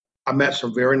I met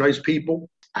some very nice people.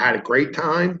 I had a great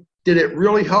time. Did it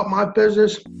really help my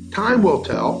business? Time will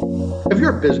tell. If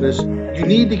you're a business, you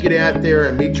need to get out there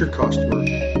and meet your customer.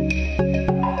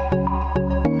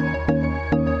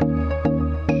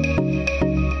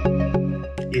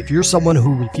 If you're someone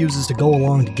who refuses to go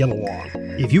along to get along,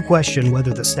 if you question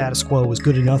whether the status quo is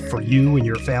good enough for you and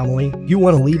your family, you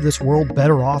want to leave this world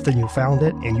better off than you found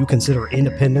it, and you consider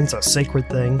independence a sacred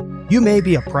thing, you may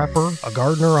be a prepper, a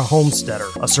gardener, a homesteader,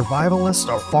 a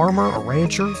survivalist, a farmer, a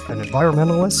rancher, an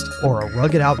environmentalist, or a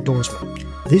rugged outdoorsman.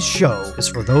 This show is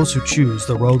for those who choose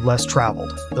the road less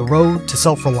traveled, the road to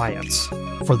self-reliance,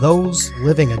 for those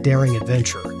living a daring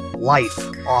adventure, life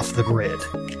off the grid.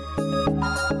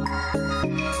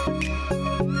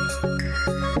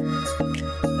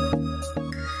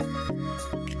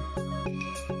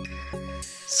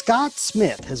 Scott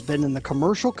Smith has been in the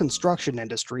commercial construction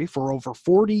industry for over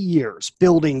 40 years,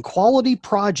 building quality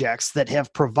projects that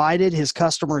have provided his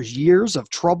customers years of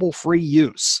trouble-free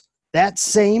use. That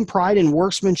same pride in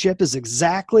workmanship is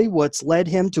exactly what's led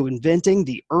him to inventing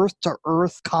the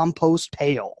Earth-to-Earth compost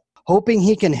pail, hoping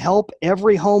he can help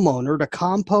every homeowner to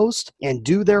compost and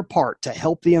do their part to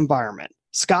help the environment.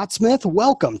 Scott Smith,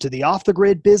 welcome to the Off the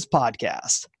Grid Biz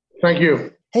Podcast. Thank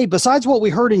you. Hey, besides what we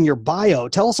heard in your bio,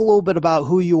 tell us a little bit about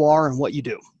who you are and what you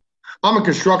do. I'm a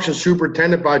construction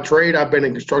superintendent by trade. I've been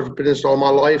in construction business all my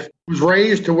life. I was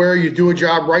raised to where you do a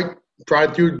job right, try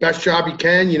to do the best job you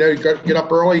can. You know, you got to get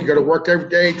up early, you go to work every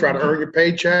day, try to earn your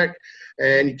paycheck,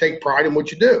 and you take pride in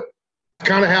what you do.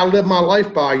 Kind of how I live my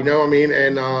life by, you know what I mean?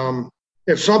 And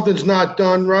if something's not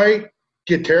done right,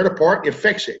 you tear it apart, you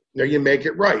fix it. You know, you make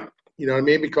it right. You know what I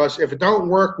mean? Because if it don't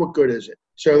work, what good is it?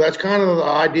 So that's kind of the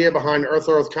idea behind the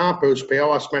Earth-to-Earth compost pail.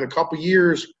 I spent a couple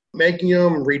years making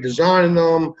them, redesigning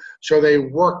them so they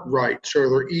work right, so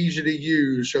they're easy to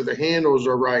use, so the handles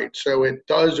are right, so it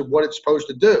does what it's supposed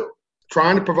to do.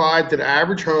 Trying to provide to the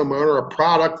average homeowner a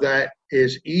product that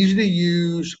is easy to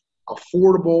use,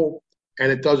 affordable,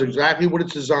 and it does exactly what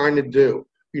it's designed to do.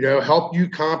 You know, help you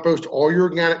compost all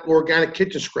your organic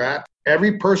kitchen scrap.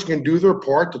 Every person can do their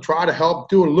part to try to help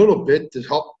do a little bit to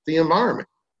help the environment.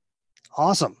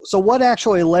 Awesome. So what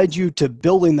actually led you to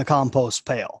building the compost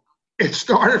pail? It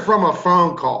started from a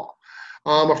phone call.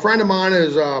 A friend of mine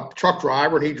is a truck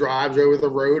driver, and he drives over the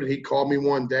road, and he called me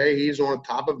one day. He's on the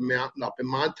top of a mountain up in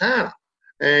Montana,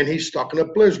 and he's stuck in a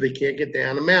blizzard. He can't get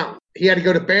down the mountain. He had to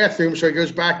go to the bathroom, so he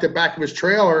goes back to the back of his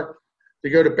trailer to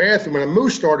go to the bathroom, and a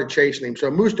moose started chasing him. So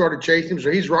a moose started chasing him,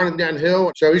 so he's running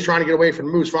downhill. So he's trying to get away from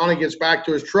the moose. Finally gets back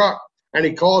to his truck, and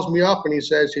he calls me up, and he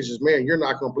says, man, you're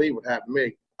not going to believe what happened to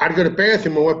me. I had to go to the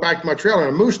bathroom and went back to my trailer,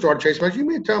 and a moose started chasing me. I said, you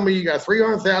mean to tell me you got a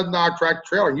 $300,000 tractor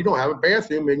trailer and you don't have a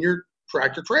bathroom in your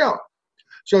tractor trailer?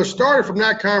 So it started from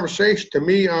that conversation to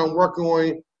me working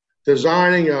on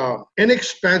designing an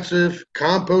inexpensive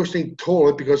composting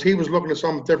toilet, because he was looking at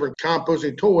some different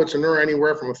composting toilets, and they're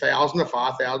anywhere from $1,000 to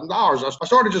 $5,000. I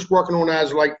started just working on it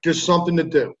as like just something to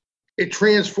do. It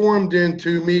transformed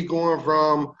into me going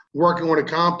from working on a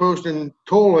composting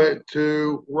toilet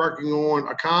to working on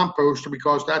a composter,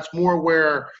 because that's more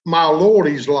where my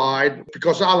loyalties lied,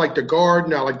 because I like to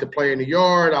garden, I like to play in the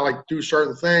yard, I like to do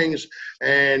certain things.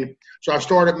 And so I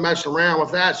started messing around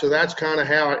with that. So that's kind of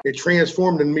how it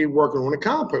transformed into me working on a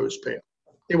compost pail.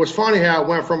 It was funny how it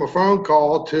went from a phone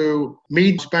call to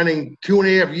me spending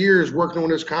 2.5 years working on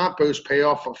this compost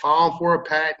pail, for filing for a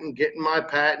patent, getting my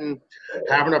patent,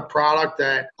 having a product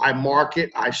that I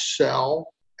market, I sell,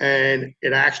 and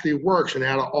it actually works. And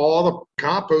out of all the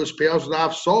compost pails that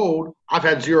I've sold, I've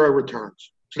had 0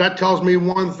 returns. So that tells me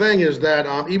one thing is that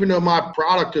even though my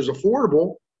product is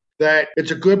affordable, that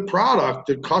it's a good product.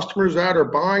 The customers that are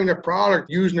buying the product,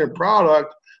 using the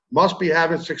product, must be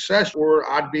having success, or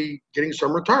I'd be getting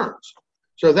some returns.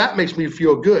 So that makes me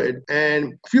feel good.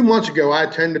 And a few months ago, I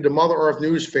attended the Mother Earth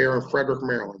News Fair in Frederick,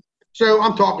 Maryland. So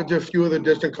I'm talking to a few of the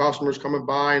distant customers coming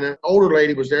by, and an older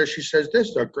lady was there. She says, this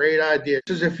is a great idea.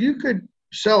 She says, if you could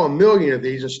sell 1 million of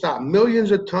these and stop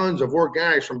millions of tons of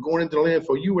organics from going into the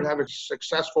landfill, you would have a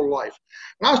successful life.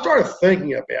 And I started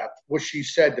thinking about what she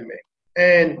said to me.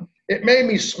 And it made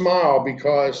me smile,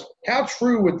 because how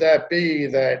true would that be,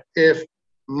 that if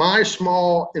my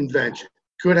small invention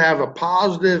could have a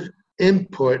positive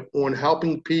input on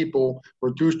helping people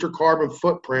reduce their carbon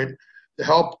footprint, to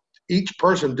help each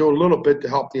person do a little bit to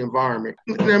help the environment.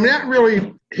 I mean, that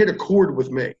really hit a chord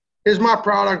with me. Is my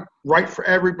product right for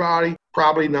everybody?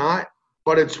 Probably not,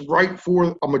 but it's right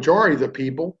for a majority of the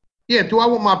people. Yeah, do I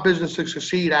want my business to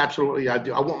succeed? Absolutely, I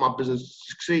do. I want my business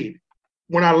to succeed.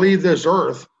 When I leave this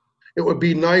earth, it would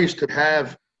be nice to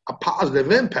have a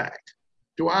positive impact.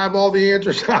 Do I have all the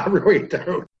answers? I really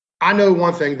don't. I know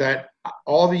one thing, that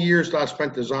All the years that I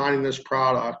spent designing this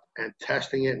product and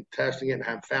testing it and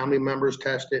have family members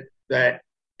test it, that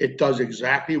it does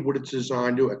exactly what it's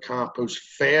designed to. It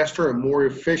composts faster and more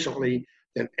efficiently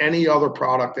than any other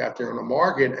product out there in the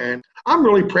market. And I'm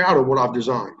really proud of what I've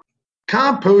designed.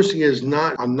 Composting is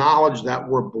not a knowledge that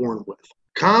we're born with.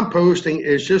 Composting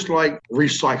is just like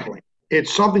recycling.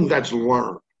 It's something that's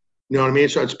learned. You know what I mean?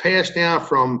 So it's passed down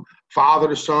from father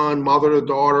to son, mother to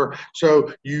daughter.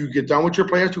 So you get done with your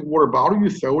plastic water bottle, you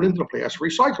throw it into the plastic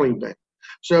recycling bin.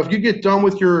 So if you get done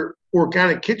with your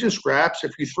organic kitchen scraps,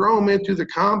 if you throw them into the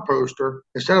composter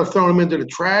instead of throwing them into the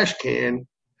trash can,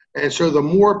 and so the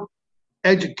more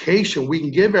education we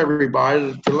can give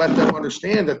everybody to let them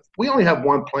understand that we only have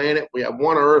one planet, we have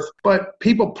one earth, but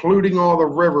people polluting all the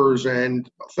rivers and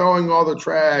throwing all the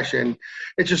trash, and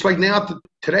it's just like now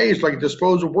today is like a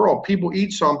disposable world. People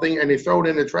eat something and they throw it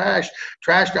in the trash.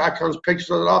 Trash guy comes, picks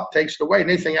it up, takes it away, and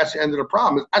they think that's the end of the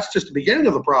problem. That's just the beginning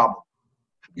of the problem,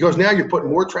 because now you're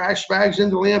putting more trash bags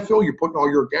into the landfill, you're putting all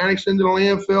your organics into the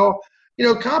landfill. You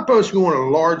know, composting on a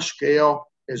large scale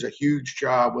is a huge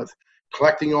job with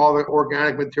collecting all the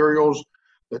organic materials,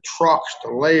 the trucks,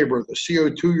 the labor, the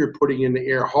CO2 you're putting in the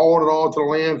air, hauling it all to the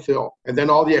landfill, and then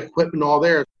all the equipment all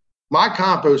there. My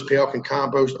compost pail can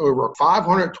compost over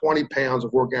 520 pounds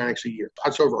of organics a year.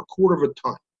 That's over a quarter of a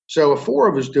ton. So if 4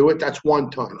 of us do it, that's 1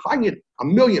 ton. If I can get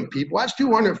 1 million people, that's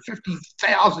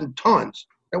 250,000 tons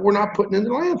that we're not putting into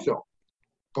the landfill.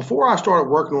 Before I started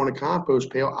working on a compost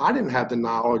pail, I didn't have the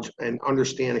knowledge and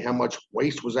understanding how much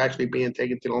waste was actually being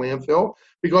taken to the landfill,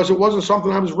 because it wasn't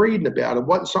something I was reading about. It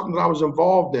wasn't something that I was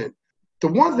involved in. The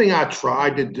one thing I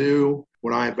tried to do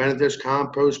when I invented this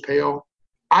compost pail,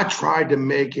 I tried to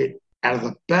make it out of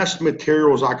the best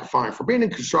materials I could find. For being in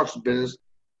construction business,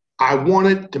 I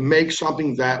wanted to make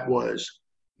something that was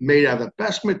made out of the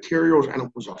best materials and it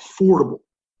was affordable,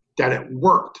 that it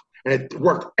worked. And it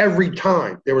worked every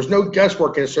time. There was no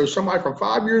guesswork in it. So somebody from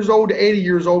 5 years old to 80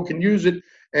 years old can use it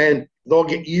and they'll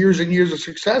get years and years of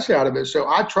success out of it. So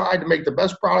I tried to make the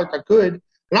best product I could.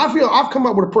 And I feel I've come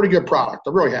up with a pretty good product. I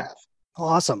really have.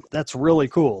 Awesome. That's really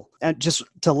cool. And just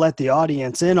to let the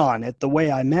audience in on it, the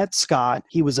way I met Scott,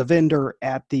 he was a vendor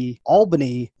at the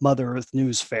Albany Mother Earth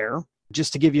News Fair.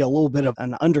 Just to give you a little bit of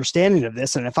an understanding of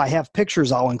this, and if I have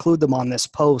pictures, I'll include them on this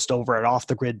post over at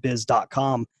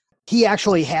offthegridbiz.com. He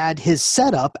actually had his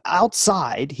setup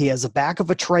outside. He has the back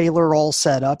of a trailer all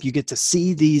set up. You get to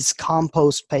see these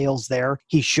compost pails there.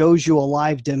 He shows you a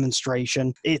live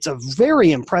demonstration. It's a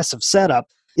very impressive setup.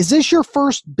 Is this your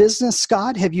first business,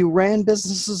 Scott? Have you ran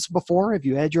businesses before? Have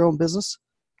you had your own business?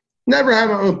 Never had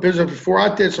my own business before.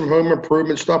 I did some home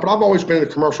improvement stuff, but I've always been in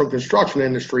the commercial construction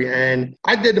industry. And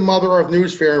I did the Mother Earth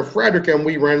News Fair in Frederick, and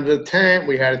we rented a tent.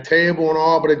 We had a table and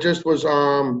all, but it just was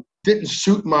didn't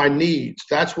suit my needs.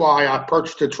 That's why I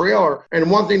purchased a trailer.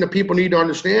 And one thing that people need to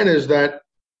understand is that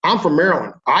I'm from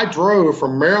Maryland. I drove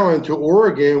from Maryland to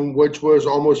Oregon, which was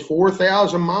almost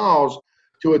 4,000 miles,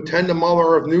 to attend the Mother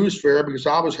Earth News Fair, because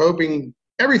I was hoping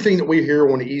everything that we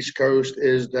hear on the East Coast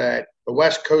is that the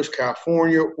West Coast,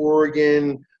 California,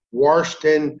 Oregon,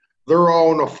 Washington, they're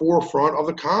all in the forefront of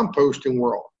the composting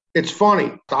world. It's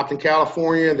funny. Stopped in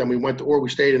California, then we went to Oregon. We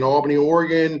stayed in Albany,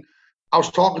 Oregon. I was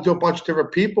talking to a bunch of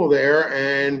different people there,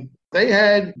 and they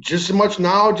had just as much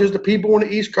knowledge as the people on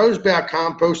the East Coast about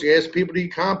composting. They asked people to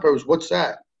eat compost. What's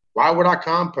that? Why would I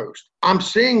compost? I'm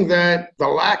seeing that the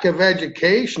lack of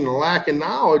education, the lack of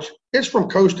knowledge, is from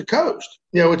coast to coast.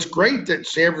 You know, it's great that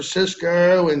San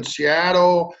Francisco and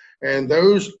Seattle and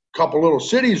those couple little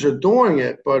cities are doing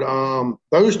it, but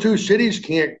those 2 cities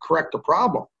can't correct the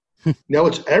problem. You know,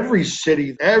 it's every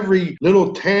city, every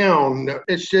little town.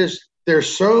 It's just,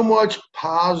 there's so much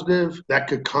positive that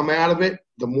could come out of it.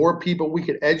 The more people we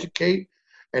could educate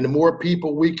and the more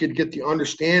people we could get the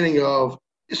understanding of.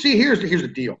 See, here's the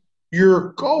deal.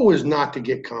 Your goal is not to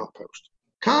get compost.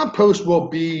 Compost will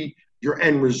be your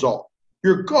end result.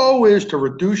 Your goal is to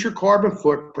reduce your carbon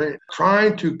footprint,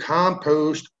 trying to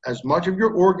compost as much of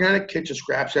your organic kitchen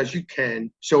scraps as you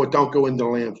can so it don't go into the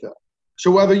landfill.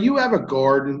 So whether you have a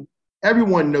garden,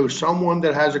 everyone knows someone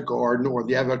that has a garden, or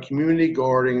they have a community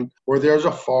garden, or there's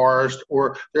a forest,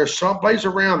 or there's someplace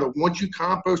around that once you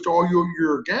compost all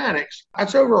your organics,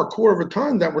 that's over a quarter of a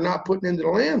ton that we're not putting into the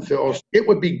landfills. It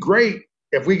would be great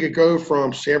if we could go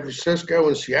from San Francisco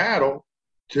and Seattle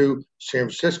to San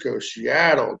Francisco,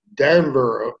 Seattle,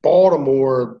 Denver,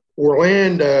 Baltimore,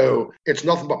 Orlando. It's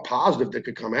nothing but positive that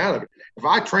could come out of it. If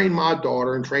I train my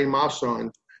daughter and train my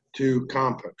son to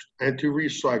compost and to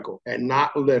recycle and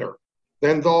not litter,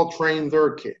 then they'll train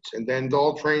their kids, and then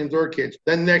they'll train their kids.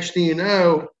 Then next thing you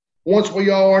know, once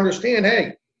we all understand,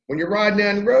 hey, When you're riding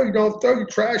down the road, you don't throw your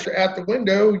trash out the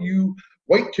window. You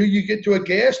wait till you get to a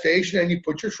gas station and you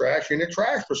put your trash in a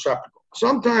trash receptacle.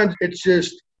 Sometimes it's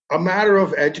just a matter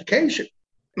of education.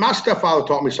 My stepfather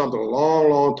taught me something a long,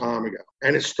 long time ago,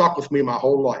 and it stuck with me my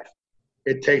whole life.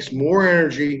 It takes more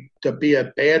energy to be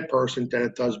a bad person than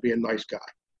it does be a nice guy.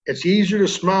 It's easier to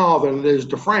smile than it is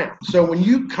to frown. So when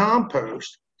you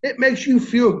compost, it makes you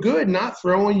feel good not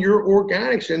throwing your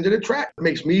organics into the trash. It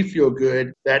makes me feel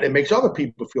good that it makes other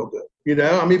people feel good.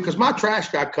 Because my trash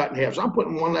got cut in half. So I'm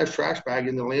putting one less trash bag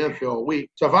in the landfill a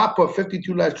week. So if I put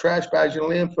 52 less trash bags in the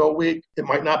landfill a week, it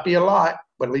might not be a lot,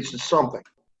 but at least it's something.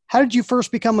 How did you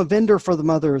first become a vendor for the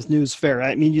Mother Earth News Fair?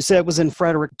 I mean, you said it was in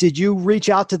Frederick. Did you reach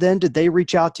out to them? Did they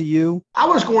reach out to you? I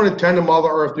was going to attend the Mother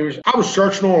Earth News. I was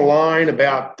searching online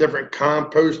about different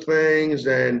compost things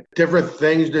and different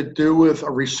things to do with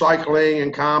recycling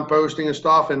and composting and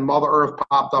stuff, and Mother Earth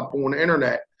popped up on the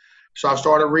internet. So I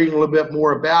started reading a little bit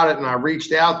more about it, and I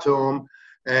reached out to them.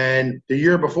 And the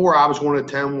year before, I was going to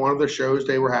attend one of the shows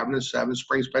they were having in Seven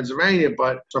Springs, Pennsylvania,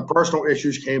 but some personal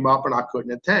issues came up and I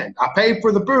couldn't attend. I paid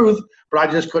for the booth, but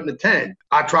I just couldn't attend.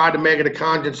 I tried to make it a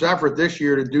conscious effort this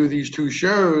year to do these two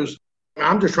shows.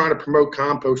 I'm just trying to promote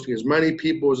composting as many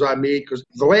people as I meet, because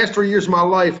the last 3 years of my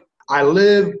life, I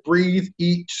live, breathe,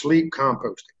 eat, sleep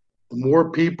composting. The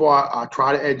more people I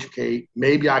try to educate,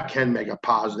 maybe I can make a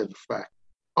positive effect.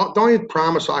 The only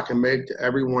promise I can make to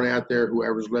everyone out there,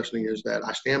 whoever's listening, is that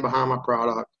I stand behind my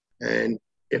product. And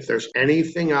if there's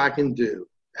anything I can do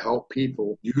to help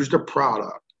people use the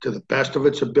product to the best of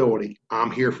its ability, I'm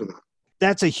here for them.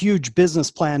 That's a huge business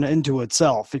plan into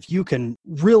itself. If you can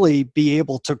really be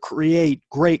able to create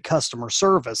great customer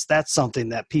service, that's something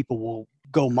that people will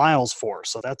go miles for.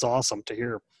 So that's awesome to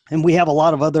hear. And we have a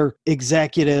lot of other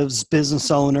executives, business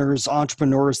owners,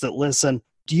 entrepreneurs that listen.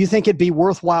 Do you think it'd be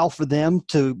worthwhile for them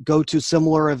to go to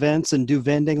similar events and do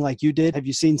vending like you did? Have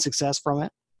you seen success from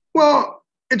it? Well,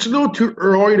 it's a little too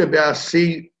early to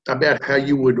see about how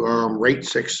you would rate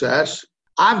success.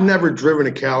 I've never driven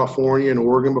to California and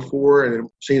Oregon before and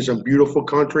seen some beautiful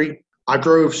country. I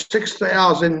drove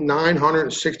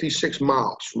 6,966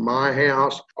 miles from my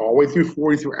house all the way through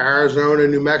 40 through Arizona,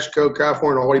 New Mexico,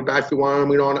 California, all the way back to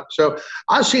Wyoming and all that. So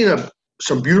I've seen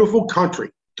some beautiful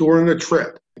country during the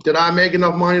trip. Did I make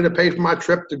enough money to pay for my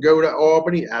trip to go to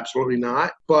Albany? Absolutely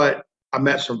not. But I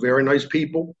met some very nice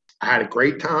people. I had a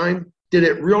great time. Did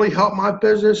it really help my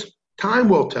business? Time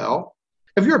will tell.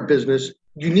 If you're a business,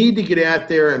 you need to get out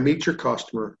there and meet your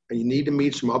customer, and you need to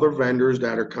meet some other vendors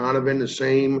that are kind of in the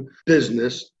same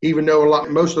business. Even though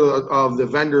most of the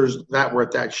vendors that were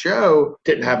at that show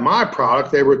didn't have my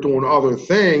product, they were doing other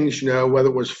things, whether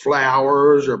it was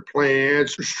flowers or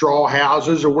plants or straw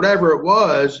houses or whatever it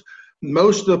was.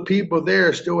 Most of the people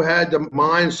there still had the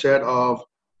mindset of,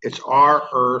 it's our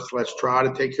earth, let's try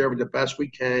to take care of it the best we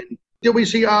can. Did we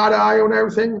see eye to eye on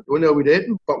everything? Well, no, we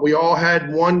didn't. But we all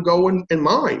had one goal in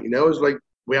mind. It's like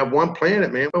we have one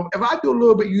planet, man. If I do a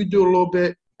little bit, you do a little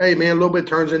bit. Hey, man, a little bit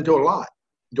turns into a lot.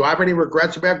 Do I have any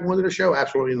regrets about going to the show?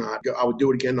 Absolutely not. I would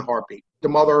do it again in a heartbeat. The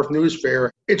Mother Earth News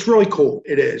Fair, it's really cool.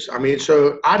 It is.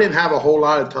 So I didn't have a whole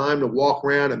lot of time to walk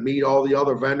around and meet all the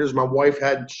other vendors. My wife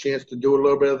had a chance to do a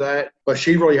little bit of that, but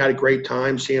she really had a great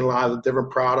time seeing a lot of the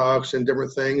different products and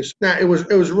different things. Now, it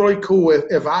was really cool.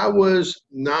 If I was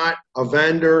not a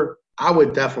vendor, I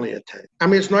would definitely attend.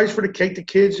 It's nice to take the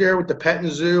kids there with the petting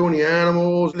zoo and the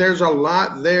animals. There's a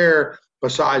lot there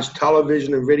besides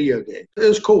television and video games. It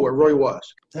was cool. It really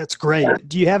was. That's great.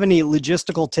 Do you have any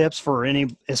logistical tips for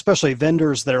especially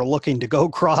vendors that are looking to go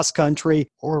cross country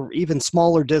or even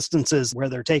smaller distances where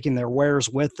they're taking their wares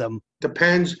with them?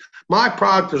 Depends. My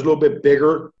product is a little bit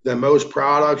bigger than most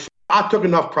products. I took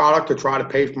enough product to try to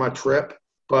pay for my trip,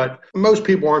 but most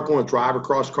people aren't going to drive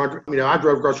across country. I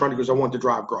drove across country because I wanted to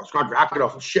drive across country. I could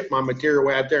have shipped my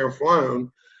material out there and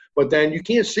flown, but then you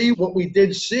can't see what we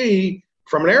did see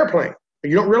from an airplane.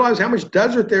 You don't realize how much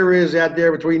desert there is out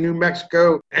there between New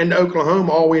Mexico and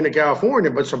Oklahoma, all the way into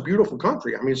California, but some beautiful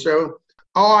country. So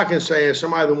all I can say is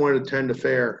somebody that wanted to attend the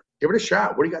fair, give it a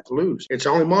shot. What do you got to lose? It's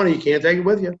only money. You can't take it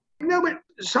with you. But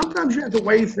sometimes you have to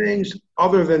weigh things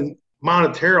other than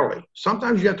monetarily.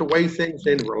 Sometimes you have to weigh things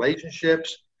in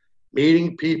relationships,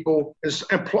 meeting people,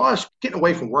 and plus getting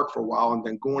away from work for a while and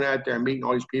then going out there and meeting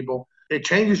all these people. It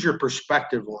changes your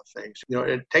perspective on things.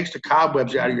 It takes the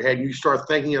cobwebs out of your head and you start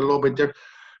thinking a little bit different.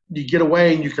 You get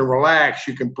away and you can relax,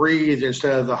 you can breathe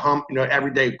instead of the hump,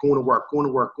 every day going to work.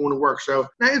 So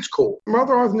it's cool.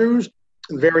 Mother Earth News,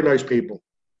 very nice people.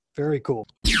 Very cool.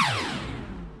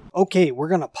 Okay, we're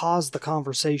going to pause the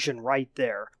conversation right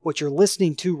there. What you're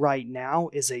listening to right now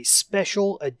is a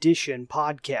special edition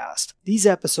podcast. These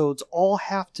episodes all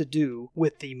have to do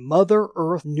with the Mother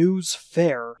Earth News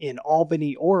Fair in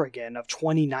Albany, Oregon of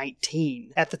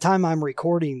 2019. At the time I'm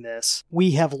recording this,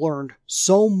 we have learned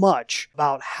so much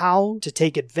about how to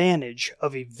take advantage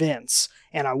of events,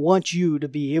 and I want you to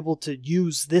be able to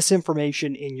use this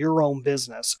information in your own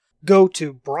business. Go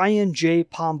to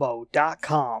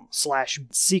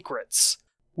brianjpombo.com/secrets.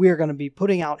 We are going to be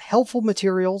putting out helpful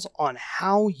materials on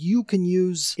how you can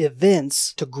use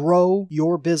events to grow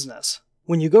your business.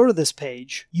 When you go to this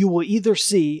page, you will either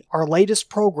see our latest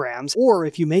programs, or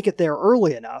if you make it there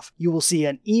early enough, you will see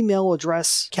an email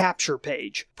address capture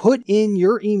page. Put in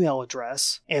your email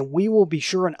address, and we will be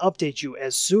sure and update you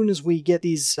as soon as we get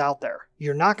these out there.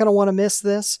 You're not going to want to miss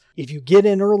this. If you get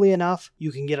in early enough,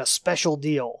 you can get a special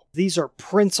deal. These are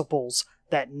principles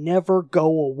that never go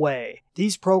away.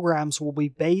 These programs will be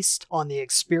based on the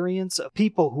experience of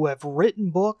people who have written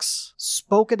books,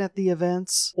 spoken at the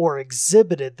events, or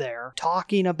exhibited there,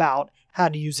 talking about how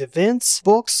to use events,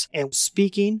 books, and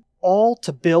speaking, all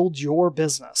to build your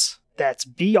business. That's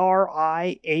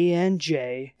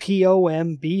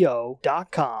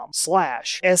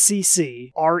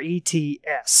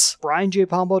brianjpombo.com/SECRETS.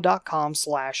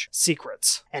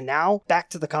 brianjpombo.com/secrets. And now, back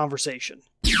to the conversation.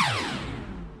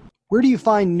 Where do you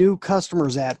find new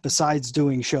customers at besides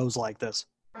doing shows like this?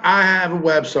 I have a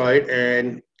website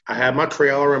and I have my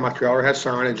trailer, and my trailer has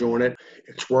signage on it.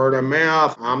 It's word of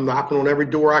mouth. I'm knocking on every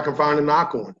door I can find to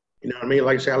knock on. You know what I mean?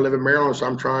 Like I say, I live in Maryland, so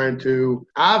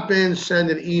I've been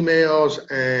sending emails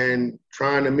and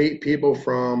trying to meet people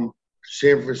from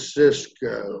San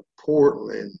Francisco,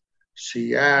 Portland,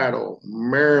 Seattle,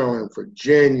 Maryland,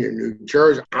 Virginia, New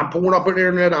Jersey. I'm pulling up on the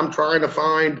internet. I'm trying to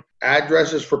find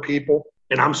addresses for people,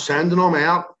 and I'm sending them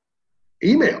out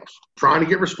emails, trying to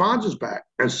get responses back.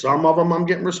 And some of them I'm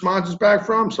getting responses back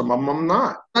from, some of them I'm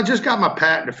not. I just got my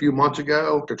patent a few months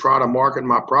ago to try to market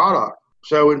my product.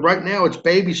 So right now it's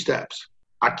baby steps.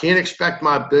 I can't expect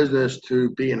my business to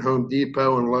be in Home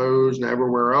Depot and Lowe's and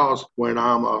everywhere else when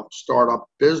I'm a startup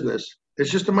business.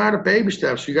 It's just a matter of baby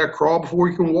steps. You got to crawl before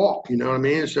you can walk, you know what I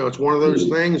mean? So it's one of those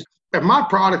things. If my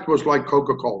product was like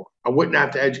Coca-Cola, I wouldn't have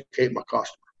to educate my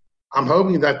customer. I'm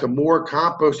hoping that the more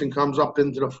composting comes up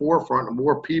into the forefront, the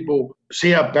more people see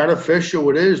how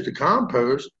beneficial it is to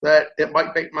compost, that it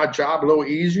might make my job a little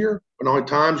easier, but only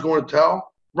time's going to tell.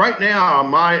 Right now,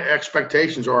 my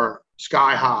expectations are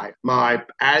sky high. My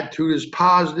attitude is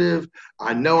positive.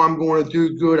 I know I'm going to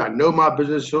do good. I know my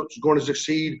business is going to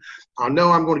succeed. I know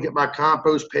I'm going to get my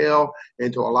compost pail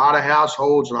into a lot of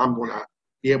households, and I'm going to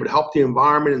be able to help the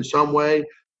environment in some way.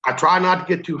 I try not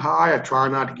to get too high. I try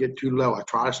not to get too low. I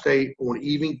try to stay on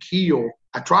even keel.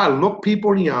 I try to look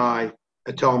people in the eye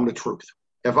and tell them the truth.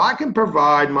 If I can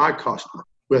provide my customer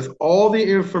with all the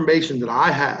information that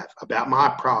I have about my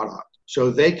product so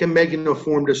they can make an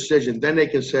informed decision, then they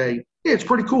can say, yeah, it's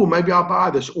pretty cool. Maybe I'll buy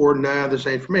this, or nah, this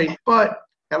ain't for me. But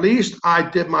at least I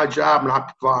did my job and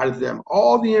I provided them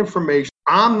all the information.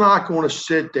 I'm not going to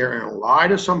sit there and lie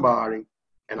to somebody,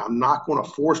 and I'm not going to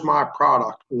force my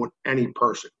product on any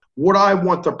person. What I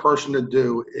want the person to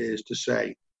do is to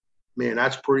say, man,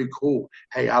 that's pretty cool.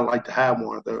 Hey, I'd like to have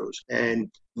one of those. And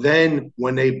then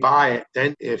when they buy it,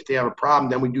 then if they have a problem,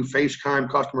 then we do FaceTime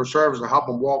customer service and help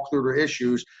them walk through their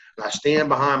issues. And I stand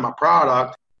behind my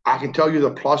product. I can tell you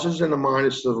the pluses and the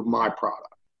minuses of my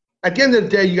product. At the end of the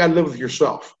day, you got to live with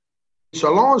yourself. So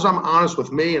long as I'm honest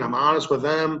with me and I'm honest with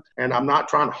them, and I'm not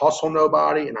trying to hustle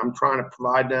nobody, and I'm trying to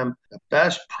provide them the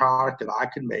best product that I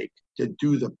can make to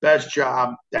do the best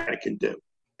job that it can do.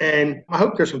 And I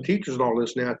hope there's some teachers and all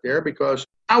listening out there, because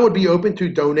I would be open to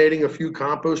donating a few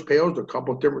compost pails to a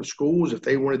couple of different schools if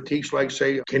they want to teach, like,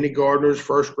 say, kindergartners,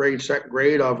 first grade, second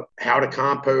grade, of how to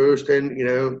compost. And, you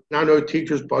know, I know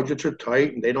teachers' budgets are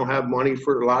tight and they don't have money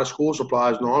for a lot of school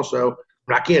supplies, and also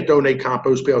I can't donate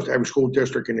compost pails to every school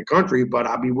district in the country, but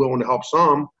I'd be willing to help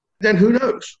some. Then who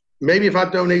knows? Maybe if I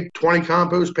donate 20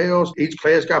 compost pails, each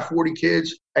class got 40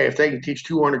 kids. Hey, if they can teach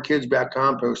 200 kids about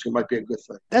composting, it might be a good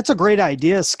thing. That's a great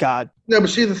idea, Scott. No, but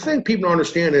see, the thing people don't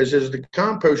understand is the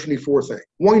compost, you need four things.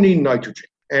 One, you need nitrogen.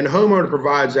 And the homeowner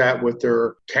provides that with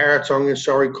their carrots, onions,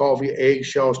 celery, coffee,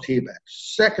 eggshells, tea bags.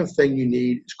 Second thing you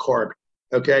need is carbon,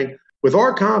 okay? With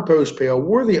our compost pail,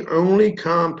 we're the only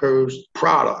compost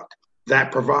product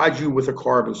that provides you with a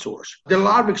carbon source. There are a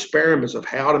lot of experiments of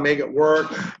how to make it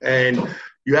work, and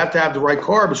you have to have the right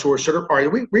carbon source. So, all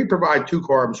right, we provide two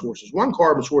carbon sources. One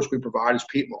carbon source we provide is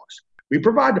peat moss. We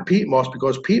provide the peat moss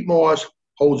because peat moss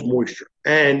holds moisture.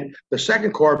 And the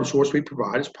second carbon source we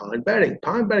provide is pine bedding.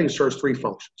 Pine bedding serves three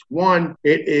functions. One,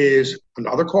 it is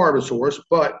another carbon source,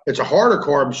 but it's a harder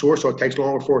carbon source, so it takes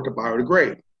longer for it to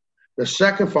biodegrade. The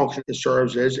second function it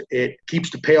serves is it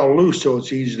keeps the pail loose so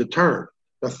it's easy to turn.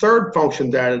 The third function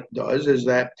that it does is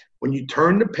that when you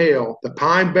turn the pail, the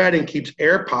pine bedding keeps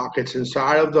air pockets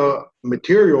inside of the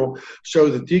material so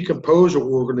the decomposer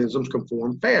organisms can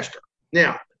form faster.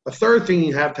 Now, the third thing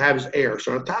you have to have is air.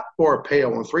 So on the top of our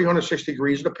pail, on 360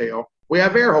 degrees of the pail, we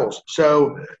have air holes.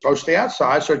 So it's supposed to stay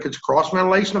outside so it gets cross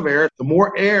ventilation of air. The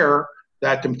more air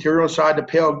that the material inside the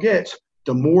pail gets,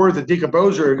 the more the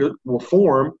decomposer will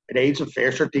form. It aids in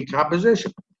faster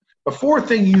decomposition. The fourth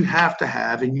thing you have to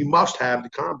have, and you must have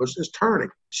the compost, is turning.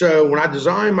 So when I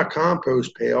designed my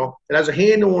compost pail, it has a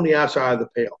handle on the outside of the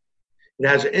pail. It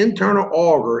has an internal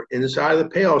auger inside of the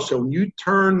pail. So when you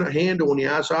turn the handle on the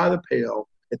outside of the pail,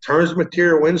 it turns the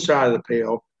material inside of the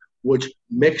pail, which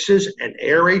mixes and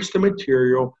aerates the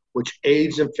material, which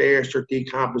aids in faster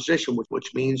decomposition,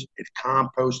 which means it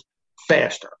composts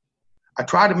faster. I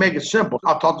try to make it simple.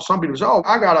 I'll talk to some people and say, oh,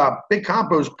 I got a big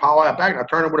compost pile out back, and I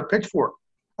turn it with a pitchfork.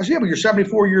 I said, yeah, but you're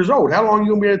 74 years old. How long are you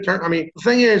going to be able to turn? I mean, the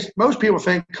thing is, most people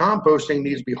think composting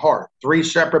needs to be hard. 3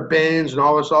 separate bins and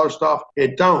all this other stuff.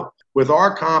 It don't. With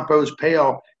our compost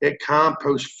pail, it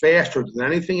composts faster than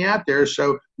anything out there,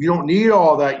 so you don't need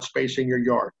all that space in your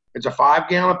yard. It's a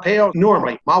 5-gallon pail.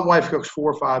 Normally, my wife cooks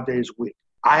 4 or 5 days a week.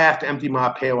 I have to empty my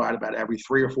pail out about every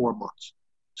 3 or 4 months.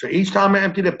 So each time I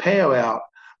empty the pail out,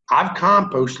 I've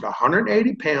composted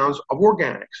 180 pounds of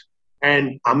organics.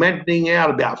 And I'm emptying out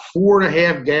about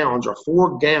 4.5 gallons or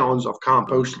 4 gallons of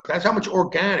compost. That's how much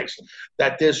organics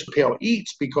that this pail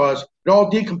eats because it all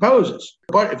decomposes.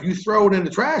 But if you throw it in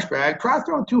the trash bag, try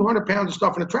throwing 200 pounds of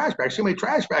stuff in the trash bag. See how many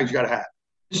trash bags you got to have.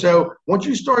 So once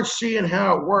you start seeing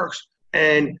how it works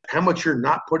and how much you're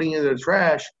not putting into the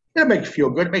trash, it makes you feel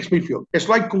good. It makes me feel good. It's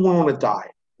like going on a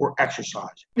diet or exercise.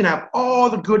 You can have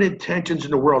all the good intentions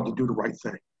in the world to do the right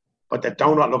thing, but that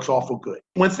donut looks awful good.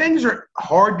 When things are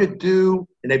hard to do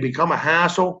and they become a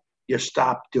hassle, you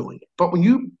stop doing it. But when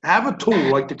you have a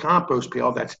tool like the compost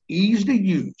pail that's easy to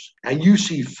use and you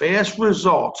see fast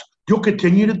results, you'll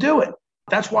continue to do it.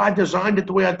 That's why I designed it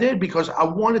the way I did, because I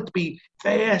wanted it to be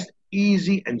fast,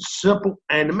 easy, and simple.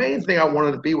 And the main thing I wanted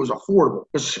it to be was affordable.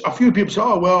 Because a few people say,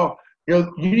 oh, well, you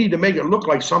need to make it look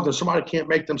like something somebody can't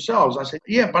make themselves. I said,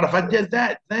 yeah, but if I did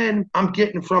that, then I'm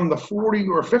getting from the $40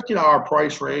 or $50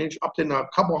 price range up to a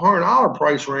couple $100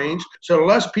 price range. So the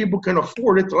less people can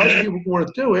afford it, the less people want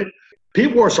to do it.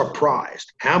 People are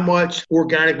surprised how much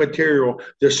organic material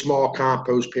this small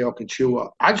compost pail can chew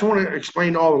up. I just want to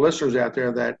explain to all the listeners out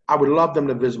there that I would love them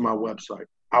to visit my website.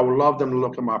 I would love them to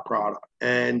look at my product.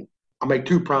 And I'll make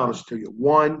 2 promises to you.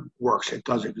 One, works. It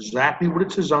does exactly what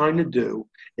it's designed to do.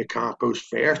 It composts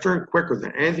faster and quicker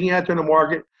than anything out there in the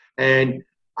market. And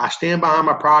I stand behind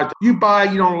my product. You buy,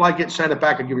 you don't like it, send it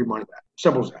back and give your money back.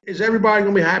 Simple as that. Is everybody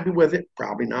going to be happy with it?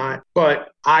 Probably not. But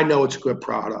I know it's a good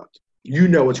product. You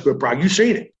know it's a good product. You've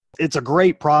seen it. It's a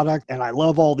great product, and I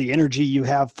love all the energy you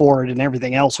have for it and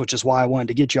everything else, which is why I wanted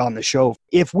to get you on the show.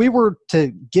 If we were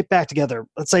to get back together,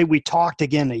 let's say we talked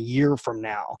again a year from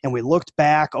now, and we looked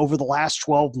back over the last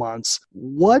 12 months,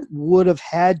 what would have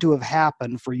had to have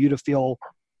happened for you to feel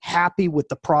happy with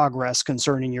the progress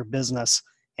concerning your business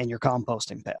and your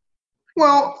composting pail?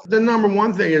 Well, the number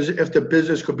one thing is if the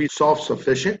business could be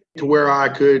self-sufficient to where I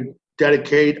could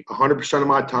dedicate 100% of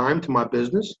my time to my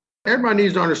business. Everybody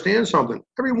needs to understand something.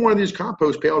 Every one of these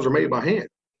compost pails are made by hand.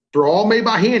 They're all made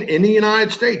by hand in the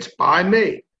United States by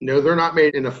me. No, they're not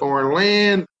made in a foreign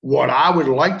land. What I would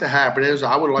like to happen is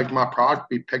I would like my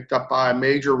product to be picked up by a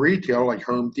major retailer like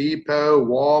Home Depot,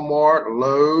 Walmart,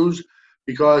 Lowe's,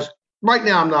 because right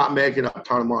now I'm not making a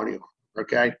ton of money on it,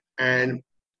 okay? And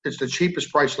it's the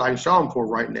cheapest price that I can sell them for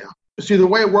right now. See, the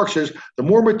way it works is the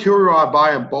more material I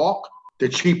buy in bulk, the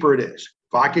cheaper it is.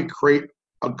 If I could create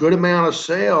a good amount of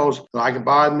sales that I can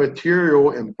buy the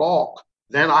material in bulk,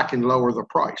 then I can lower the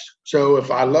price. So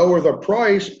if I lower the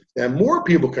price, then more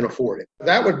people can afford it.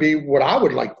 That would be what I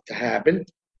would like to happen.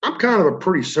 I'm kind of a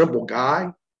pretty simple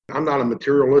guy. I'm not a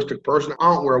materialistic person.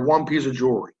 I don't wear one piece of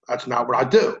jewelry. That's not what I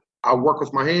do. I work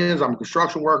with my hands. I'm a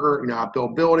construction worker. I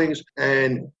build buildings,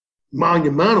 and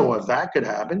monumental if that could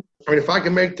happen. I mean, if I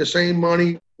can make the same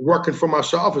money working for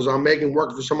myself as I'm making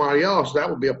working for somebody else, that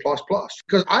would be a plus.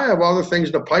 Because I have other things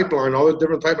in the pipeline, other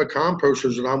different type of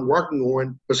composters that I'm working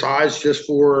on besides just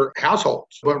for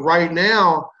households. But right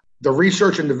now, the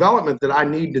research and development that I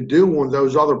need to do on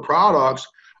those other products,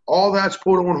 all that's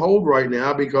put on hold right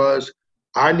now because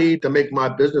I need to make my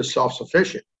business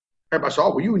self-sufficient. Everybody said,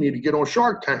 oh, well, you need to get on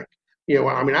Shark Tank.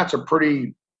 That's a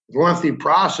pretty lengthy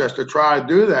process to try to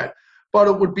do that. But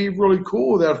it would be really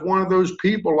cool that if one of those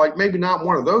people, like maybe not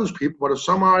one of those people, but if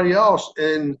somebody else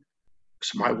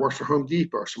somebody works for Home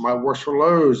Depot, somebody works for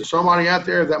Lowe's, somebody out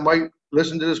there that might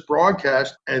listen to this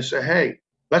broadcast and say, hey,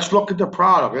 let's look at the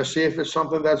product. Let's see if it's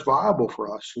something that's viable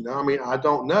for us. I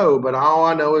don't know, but all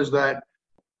I know is that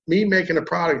me making a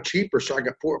product cheaper so I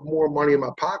can put more money in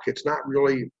my pocket, it's not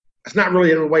really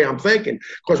in the way I'm thinking,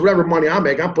 because whatever money I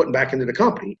make, I'm putting back into the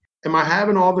company. Am I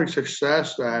having all the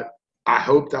success that I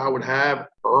hoped I would have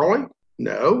early?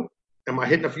 No. Am I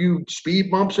hitting a few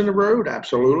speed bumps in the road?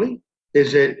 Absolutely.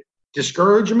 Is it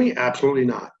discouraging me? Absolutely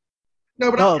not.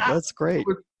 No, that's great.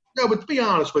 But to be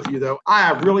honest with you, though, I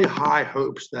have really high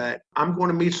hopes that I'm going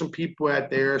to meet some people out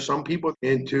there, some people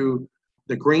into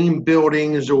the green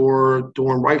buildings or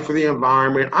doing right for the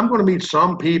environment. I'm going to meet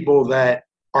some people that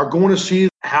are going to see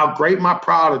how great my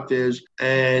product is,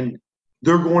 and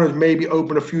they're going to maybe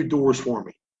open a few doors for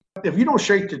me. If you don't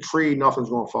shake the tree, nothing's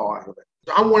going to fall out of it.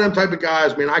 I'm one of them type of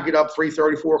guys, man. I get up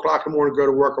 3:30, 4 o'clock in the morning, go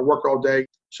to work. I work all day.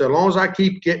 So as long as I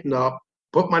keep getting up,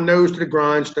 put my nose to the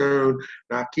grindstone,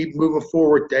 and I keep moving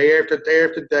forward day after day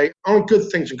after day, only good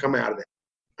things can come out of it.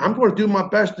 I'm going to do my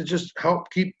best to just help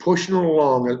keep pushing it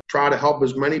along and try to help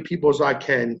as many people as I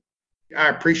can. I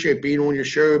appreciate being on your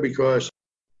show because,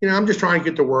 I'm just trying to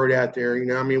get the word out there.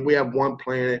 We have one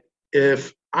planet.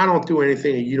 If I don't do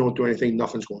anything and you don't do anything,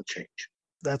 nothing's going to change.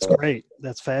 That's great.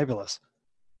 That's fabulous.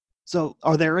 So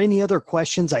are there any other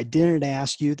questions I didn't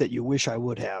ask you that you wish I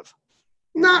would have?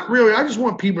 Not really. I just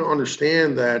want people to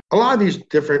understand that a lot of these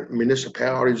different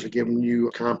municipalities are giving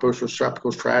you compost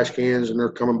receptacles, trash cans, and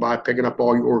they're coming by picking up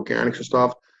all your organics and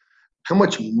stuff. How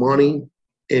much money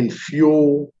in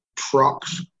fuel,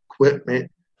 trucks, equipment,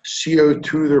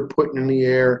 CO2 they're putting in the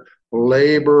air,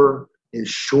 labor,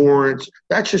 insurance,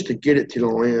 that's just to get it to the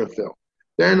landfill.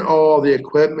 Then all the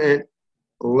equipment,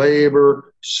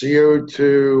 labor,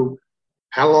 CO2,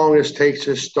 how long this takes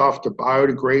this stuff to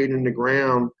biodegrade in the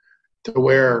ground, to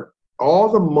where all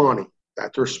the money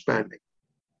that they're spending,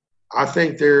 I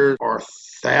think there are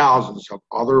thousands of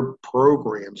other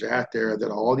programs out there that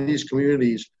all these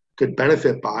communities could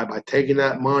benefit by taking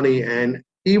that money, and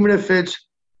even if it's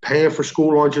paying for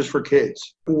school lunches for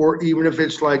kids, or even if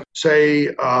it's like, say,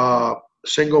 a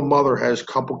single mother has a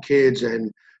couple kids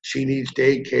and she needs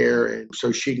daycare, and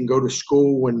so she can go to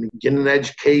school and get an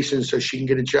education so she can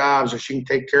get a job, so she can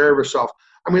take care of herself.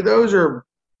 Those are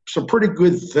some pretty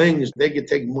good things. They could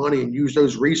take money and use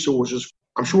those resources.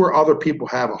 I'm sure other people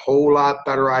have a whole lot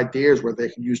better ideas where they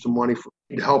can use the money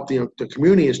to help the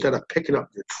community instead of picking up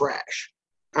your trash.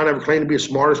 I never claim to be the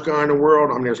smartest guy in the world.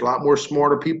 There's a lot more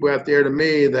smarter people out there than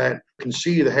me that can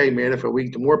see that, hey, man, if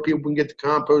the more people can get the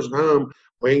compost at home,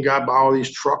 we ain't got to buy all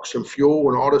these trucks and fuel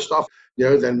and all this stuff,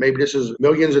 then maybe this is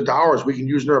millions of dollars we can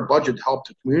use in our budget to help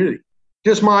the community.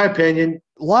 Just my opinion.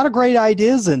 A lot of great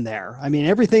ideas in there.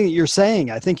 Everything that you're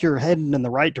saying, I think you're heading in the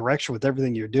right direction with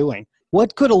everything you're doing.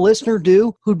 What could a listener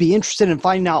do who'd be interested in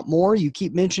finding out more? You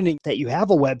keep mentioning that you have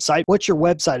a website. What's your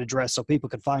website address so people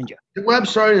can find you? The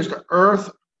website is the Earth,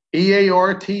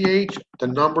 EARTH, the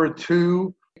number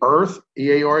 2, Earth,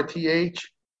 EARTH,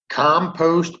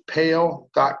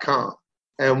 compostpail.com.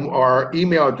 And our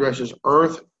email address is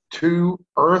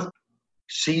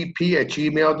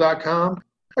earth2earthcp@gmail.com.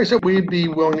 Like I said, we'd be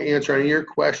willing to answer any of your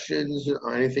questions,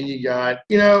 anything you got.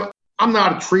 I'm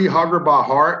not a tree hugger by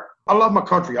heart. I love my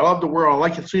country. I love the world. I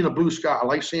like seeing a blue sky. I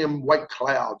like seeing white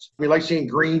clouds. I like seeing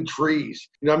green trees.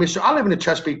 So I live in the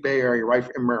Chesapeake Bay area, right,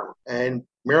 in Maryland. And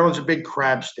Maryland's a big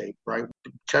crab state, right?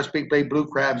 Chesapeake Bay blue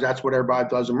crabs, that's what everybody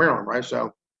does in Maryland, right?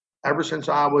 So ever since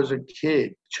I was a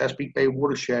kid, Chesapeake Bay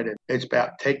watershed, it's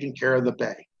about taking care of the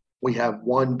bay. We have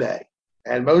one bay.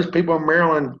 And most people in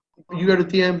Maryland, you go to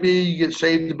DMV, you get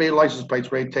Save the Bay license plates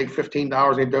where they take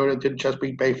 $15 and they donate to the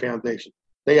Chesapeake Bay Foundation.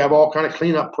 They have all kind of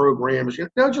cleanup programs,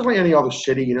 just like any other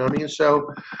city,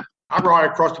 So I ride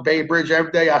across the Bay Bridge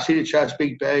every day. I see the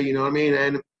Chesapeake Bay,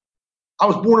 And I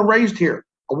was born and raised here.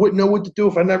 I wouldn't know what to do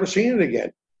if I never seen it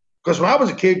again. Because when I was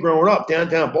a kid growing up,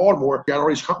 downtown Baltimore, you got all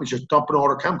these companies just dumping all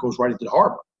their chemicals right into the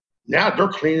harbor. Now they're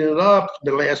cleaning it up.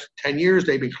 The last 10 years,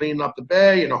 they've been cleaning up the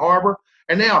bay and the harbor.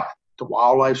 And now the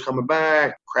wildlife's coming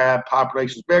back, crab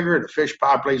population's bigger, the fish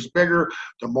population's bigger,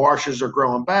 the marshes are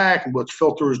growing back, and which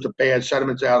filters the bad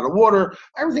sediments out of the water.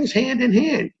 Everything's hand in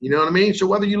hand, So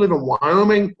whether you live in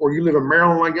Wyoming or you live in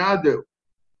Maryland like I do,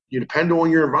 you depend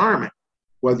on your environment.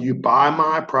 Whether you buy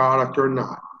my product or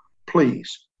not,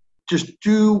 please, just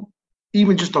do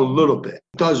even just a little bit.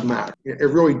 It does matter. It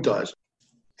really does.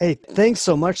 Hey, thanks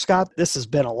so much, Scott. This has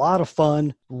been a lot of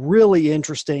fun, really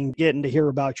interesting getting to hear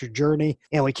about your journey,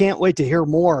 and we can't wait to hear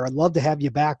more. I'd love to have you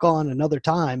back on another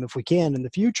time if we can in the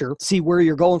future, see where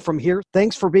you're going from here.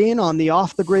 Thanks for being on the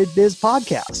Off the Grid Biz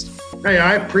podcast. Hey,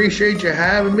 I appreciate you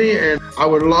having me, and I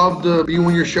would love to be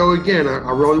on your show again.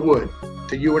 I really would.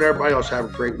 To you and everybody else, have a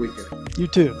great weekend. You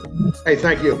too. Hey,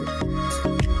 thank you.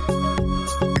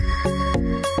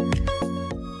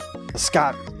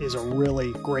 Scott is a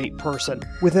really great person.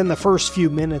 Within the first few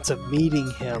minutes of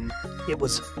meeting him, it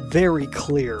was very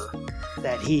clear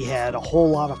that he had a whole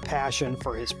lot of passion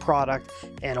for his product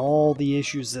and all the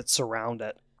issues that surround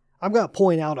it. I'm going to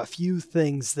point out a few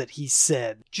things that he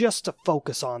said just to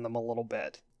focus on them a little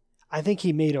bit. I think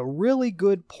he made a really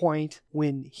good point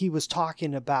when he was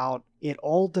talking about it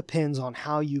all depends on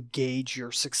how you gauge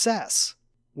your success,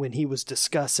 when he was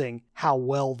discussing how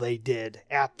well they did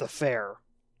at the fair.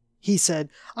 He said,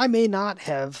 I may not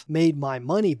have made my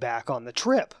money back on the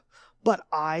trip, but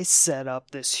I set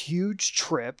up this huge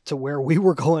trip to where we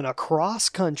were going across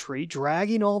country,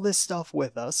 dragging all this stuff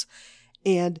with us,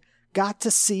 and got to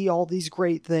see all these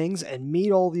great things and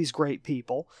meet all these great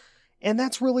people. And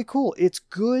that's really cool. It's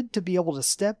good to be able to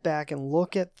step back and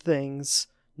look at things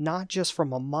not just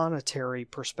from a monetary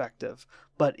perspective,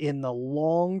 but in the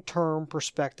long-term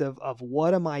perspective of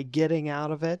what am I getting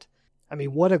out of it? I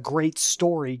mean, what a great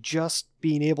story just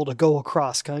being able to go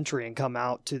across country and come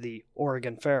out to the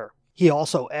Oregon Fair. He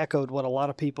also echoed what a lot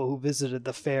of people who visited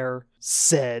the fair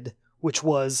said, which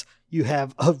was you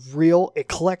have a real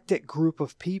eclectic group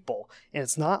of people. And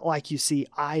it's not like you see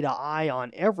eye to eye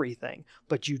on everything,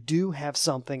 but you do have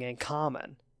something in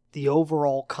common. The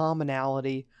overall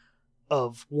commonality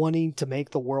of wanting to make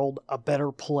the world a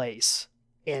better place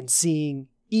and seeing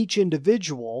each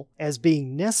individual as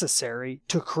being necessary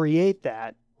to create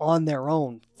that on their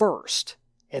own first,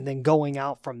 and then going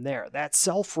out from there. That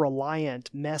self-reliant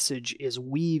message is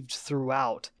weaved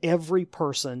throughout every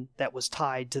person that was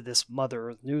tied to this Mother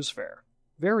Earth News Fair.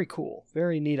 Very cool.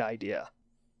 Very neat idea.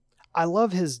 I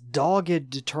love his dogged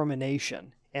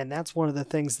determination, and that's one of the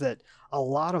things that a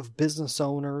lot of business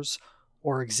owners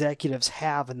or executives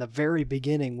have in the very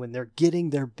beginning when they're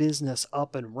getting their business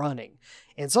up and running.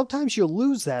 And sometimes you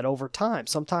lose that over time.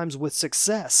 Sometimes with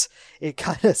success, it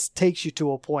kind of takes you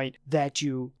to a point that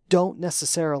you don't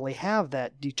necessarily have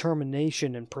that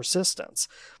determination and persistence.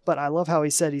 But I love how he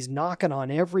said he's knocking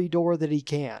on every door that he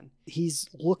can. He's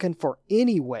looking for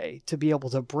any way to be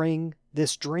able to bring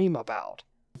this dream about.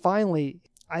 Finally,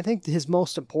 I think his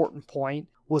most important point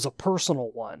was a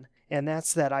personal one. And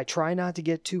that's that I try not to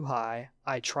get too high,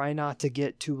 I try not to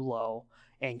get too low,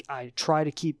 and I try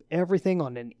to keep everything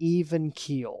on an even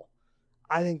keel.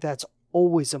 I think that's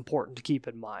always important to keep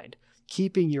in mind.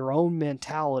 Keeping your own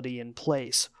mentality in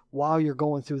place while you're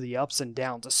going through the ups and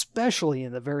downs, especially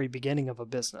in the very beginning of a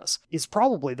business, is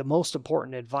probably the most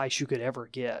important advice you could ever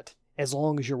get, as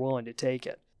long as you're willing to take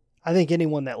it. I think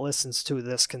anyone that listens to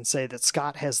this can say that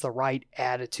Scott has the right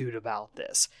attitude about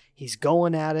this. He's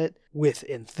going at it with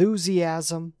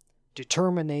enthusiasm,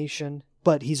 determination,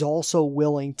 but he's also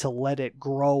willing to let it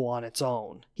grow on its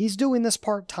own. He's doing this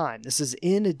part-time. This is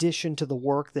in addition to the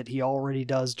work that he already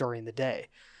does during the day.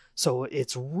 So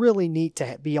it's really neat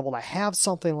to be able to have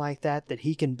something like that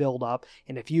he can build up.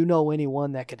 And if you know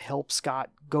anyone that could help Scott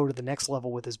go to the next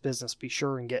level with his business, be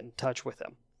sure and get in touch with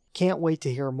him. Can't wait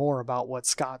to hear more about what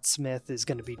Scott Smith is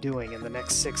going to be doing in the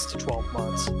next 6 to 12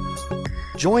 months.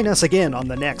 Join us again on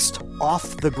the next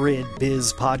Off the Grid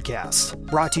Biz podcast,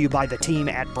 brought to you by the team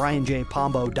at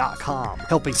brianjpombo.com,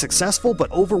 helping successful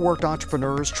but overworked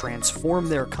entrepreneurs transform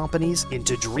their companies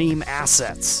into dream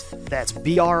assets. That's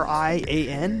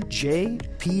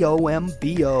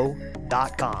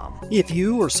BrianJPombo.com. If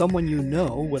you or someone you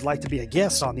know would like to be a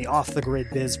guest on the Off the Grid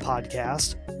Biz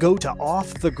podcast, go to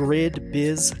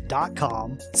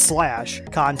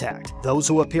offthegridbiz.com/contact. Those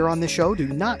who appear on this show do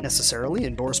not necessarily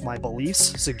endorse my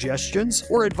beliefs, suggestions,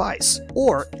 or advice,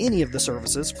 or any of the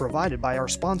services provided by our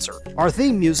sponsor. Our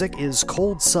theme music is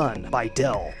Cold Sun by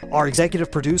Dell. Our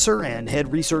executive producer and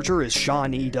head researcher is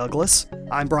Sean E. Douglas.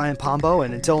 I'm Brian Pombo,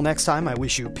 and until next time, I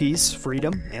wish you peace,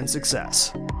 freedom, and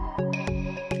success.